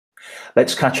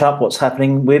let's catch up what's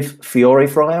happening with Fiori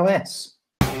for iOS.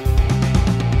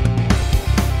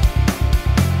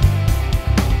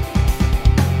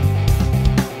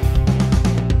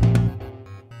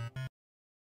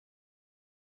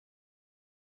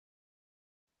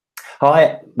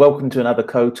 Hi, welcome to another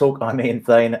Code Talk. I'm Ian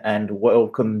Thain, and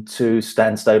welcome to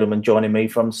Stan Stadelman joining me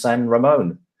from San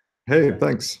Ramon. Hey,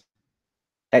 thanks.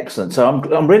 Excellent. So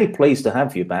I'm really pleased to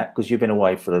have you back because you've been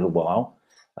away for a little while,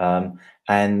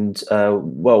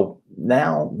 well,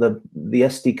 now the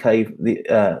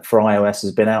SDK for iOS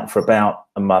has been out for about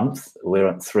a month. We're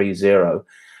at 3.0.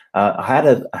 I had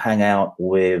a hangout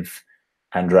with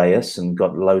Andreas and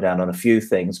got the lowdown on a few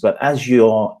things. But as you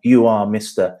are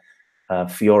Mr.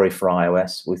 Fiori for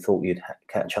iOS, we thought we'd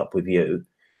catch up with you.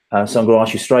 So I'm going to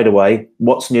ask you straight away,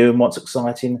 what's new and what's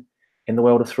exciting in the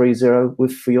world of 3.0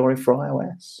 with Fiori for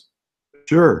iOS?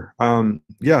 Sure.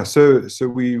 Yeah, so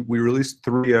we released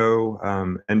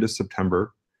 3.0 end of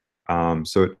September.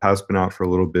 So it has been out for a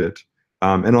little bit.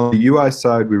 And on the UI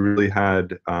side, we really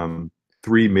had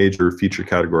three major feature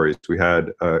categories. We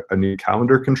had a new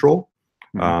calendar control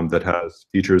that has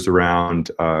features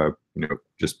around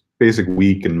just basic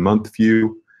week and month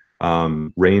view,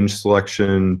 range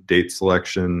selection, date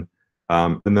selection,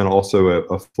 and then also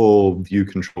a full view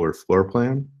controller floor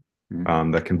plan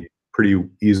that can be pretty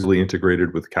easily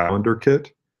integrated with Calendar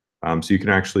Kit. So you can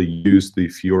actually use the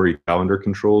Fiori calendar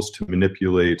controls to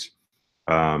manipulate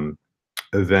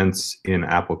events in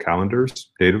Apple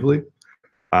calendars natively.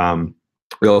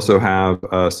 We also have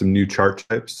some new chart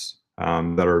types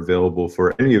that are available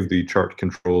for any of the chart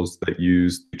controls that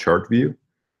use the chart view.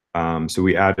 So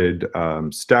we added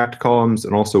stacked columns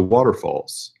and also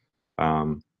waterfalls,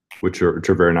 which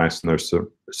are very nice. And there's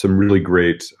some really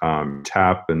great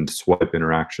tap and swipe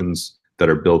interactions that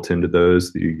are built into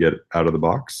those that you get out of the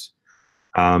box.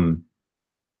 And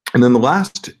then the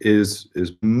last is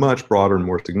much broader and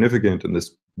more significant. And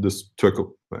this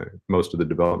took most of the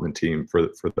development team for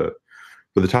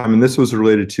the time. And this was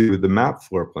related to the map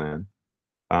floor plan.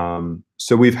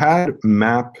 So we've had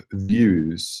map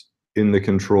views in the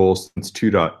controls since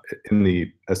in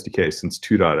the SDK since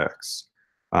 2.x.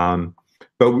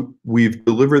 But we've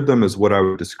delivered them as what I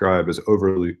would describe as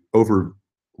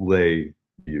overlay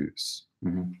views,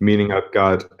 meaning I've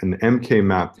got an MK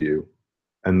map view,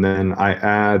 and then I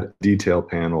add detail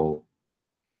panel,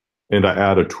 and I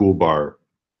add a toolbar,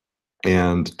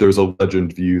 and there's a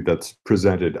legend view that's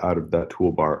presented out of that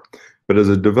toolbar. But as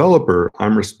a developer,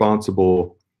 I'm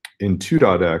responsible in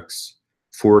 2.x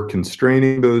for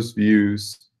constraining those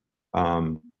views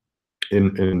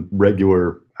in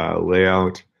regular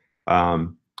layout.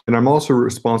 And I'm also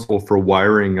responsible for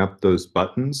wiring up those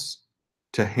buttons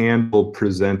to handle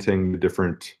presenting the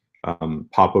different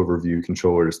popover view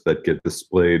controllers that get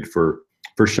displayed for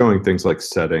showing things like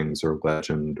settings or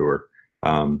legend or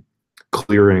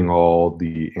clearing all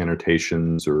the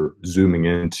annotations or zooming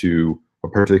into a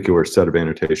particular set of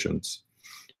annotations.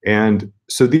 And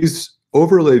so these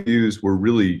overlay views were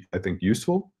really, I think,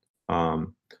 useful.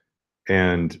 And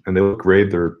they look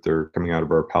great. They're coming out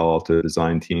of our Palo Alto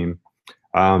design team.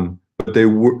 But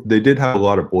they did have a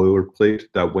lot of boilerplate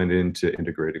that went into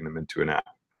integrating them into an app.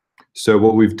 So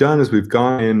what we've done is we've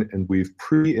gone in and we've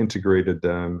pre-integrated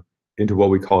them into what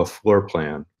we call a floor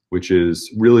plan, which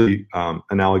is really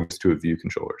analogous to a view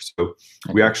controller. So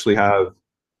we actually have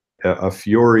a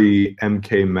Fiori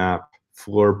MK map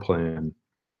floor plan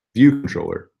view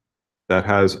controller that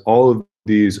has all of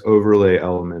these overlay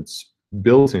elements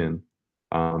built in.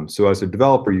 So as a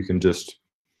developer, you can just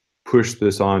push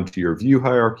this onto your view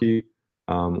hierarchy,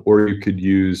 or you could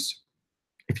use,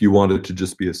 if you wanted to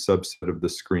just be a subset of the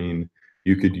screen,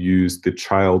 you could use the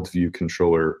child view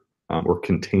controller or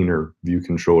container view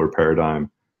controller paradigm,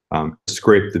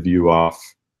 scrape the view off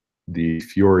the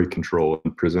Fiori control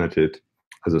and present it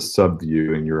as a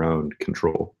sub-view in your own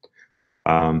control.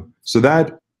 So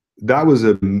that was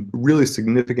a really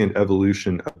significant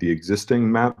evolution of the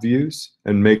existing map views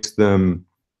and makes them,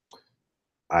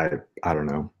 I don't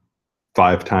know,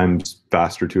 5 times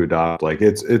faster to adopt. Like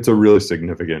it's a really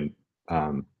significant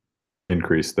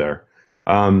increase there.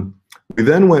 We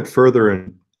then went further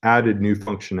and added new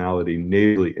functionality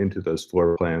natively into those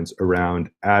floor plans around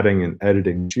adding and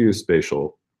editing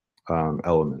geospatial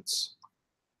elements.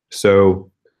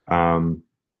 So, and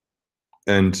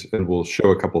we'll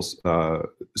show a couple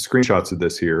screenshots of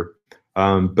this here.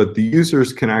 But the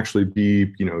users can actually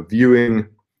be,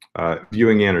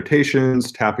 viewing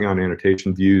annotations, tapping on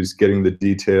annotation views, getting the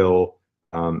detail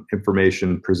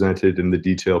information presented in the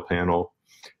detail panel.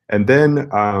 And then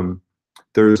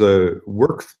there's a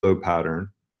workflow pattern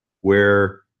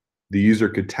where the user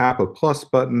could tap a plus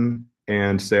button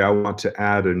and say, I want to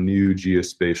add a new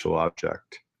geospatial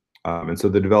object. And so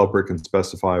the developer can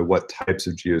specify what types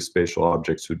of geospatial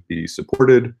objects would be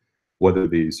supported, whether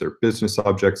these are business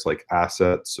objects like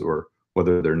assets or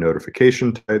whether they're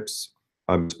notification types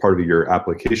as part of your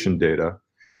application data.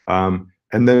 And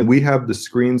then we have the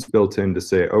screens built in to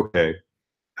say, okay,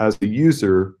 as a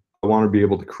user, I want to be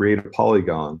able to create a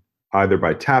polygon either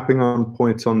by tapping on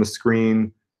points on the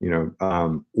screen,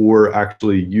 or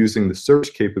actually using the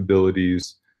search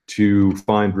capabilities to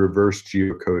find reverse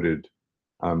geocoded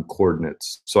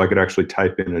coordinates. So I could actually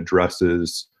type in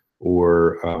addresses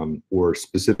or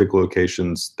specific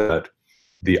locations that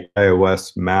the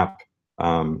iOS map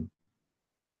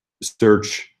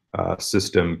search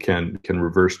system can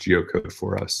reverse geocode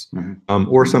for us,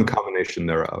 or some combination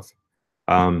thereof.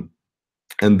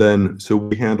 And then, so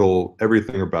we handle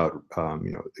everything about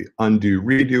the undo,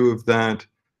 redo of that,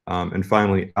 and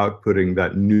finally outputting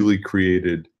that newly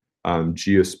created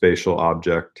geospatial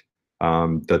object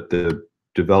that the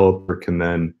developer can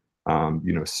then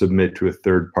submit to a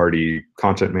third-party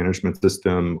content management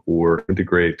system or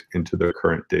integrate into their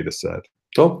current data set.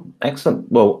 Oh,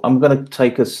 excellent. Well, I'm going to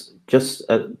take us just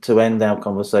to end our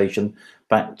conversation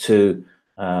back to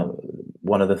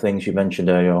one of the things you mentioned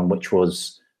earlier on, which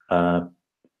was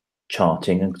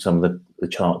charting and some of the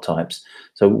chart types.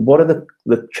 So what are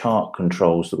the chart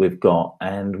controls that we've got,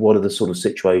 and what are the sort of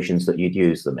situations that you'd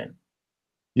use them in?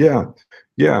 Yeah.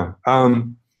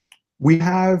 We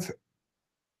have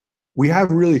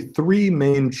really three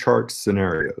main chart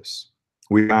scenarios.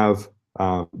 We have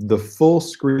the full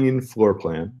screen floor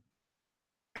plan,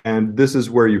 and this is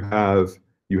where you have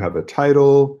a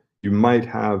title. You might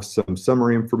have some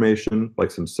summary information,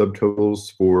 like some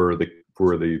subtotals for the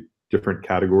different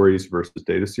categories versus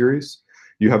data series.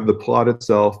 You have the plot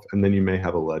itself, and then you may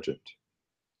have a legend.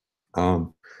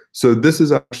 So this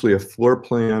is actually a floor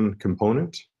plan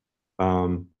component.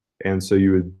 And so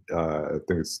you would, I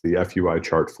think it's the FUI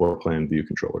chart floor plan view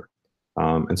controller.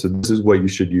 And so this is what you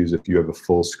should use if you have a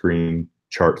full screen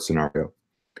chart scenario.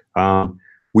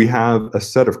 We have a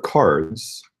set of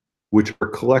cards, which are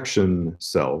collection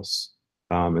cells.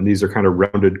 And these are kind of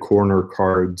rounded corner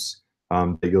cards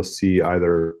that you'll see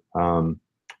either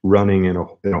running in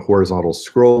a horizontal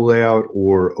scroll layout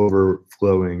or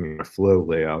overflowing in a flow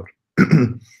layout.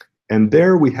 And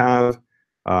there we have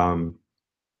the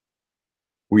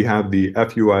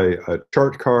FUI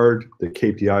chart card, the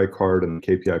KPI card, and the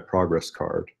KPI progress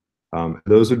card.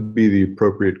 Those would be the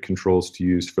appropriate controls to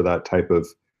use for that type of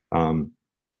kind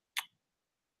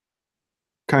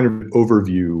of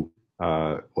overview,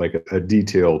 like a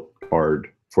detailed card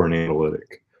for an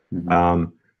analytic.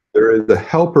 There is the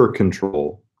helper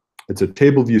control. It's a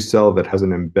table view cell that has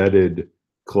an embedded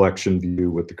collection view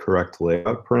with the correct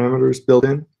layout parameters built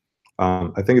in.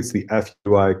 I think it's the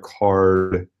FUI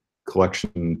card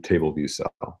collection table view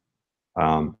cell.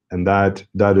 And that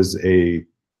is an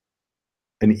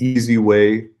easy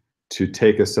way to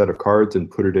take a set of cards and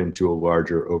put it into a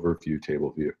larger overview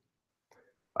table view.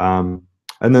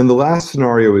 And then the last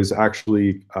scenario is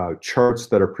actually charts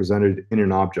that are presented in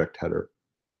an object header.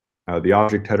 The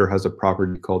object header has a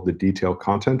property called the detail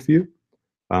content view.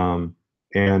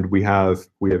 And we have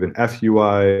an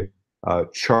FUI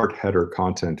chart header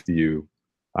content view,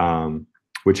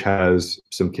 which has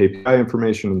some KPI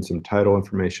information and some title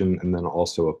information, and then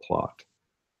also a plot.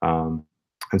 And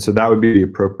so that would be the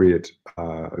appropriate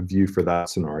view for that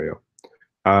scenario.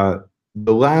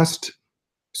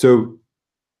 So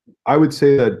I would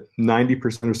say that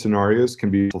 90% of scenarios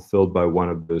can be fulfilled by one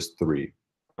of those three.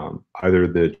 Either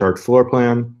the chart floor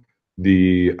plan,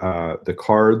 the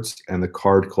cards and the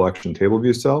card collection table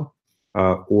view cell,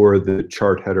 or the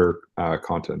chart header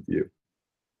content view.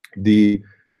 The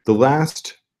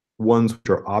last ones, which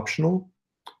are optional,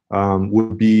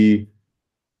 would be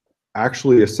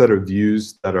actually a set of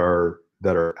views that are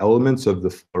elements of the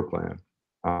floor plan.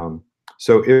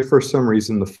 So if for some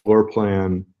reason the floor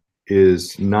plan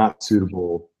is not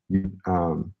suitable,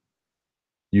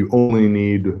 you only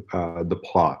need the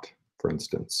plot, for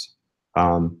instance.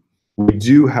 We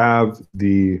do have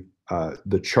the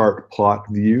chart plot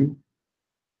view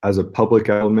as a public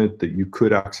element that you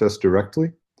could access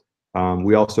directly.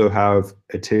 We also have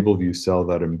a table view cell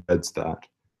that embeds that.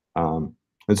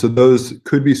 And so those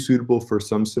could be suitable for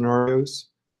some scenarios.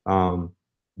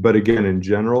 But again, in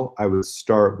general, I would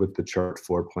start with the chart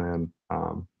floor plan,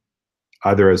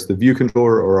 either as the view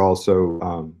controller or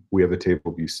also we have a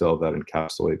table view cell that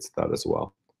encapsulates that as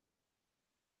well.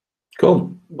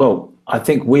 Cool. Well, I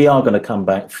think we are going to come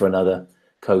back for another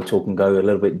CodeTalk and go a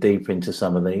little bit deeper into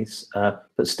some of these.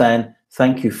 But Stan,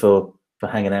 thank you for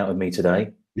hanging out with me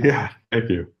today. Yeah, thank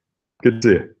you. Good to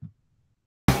see you.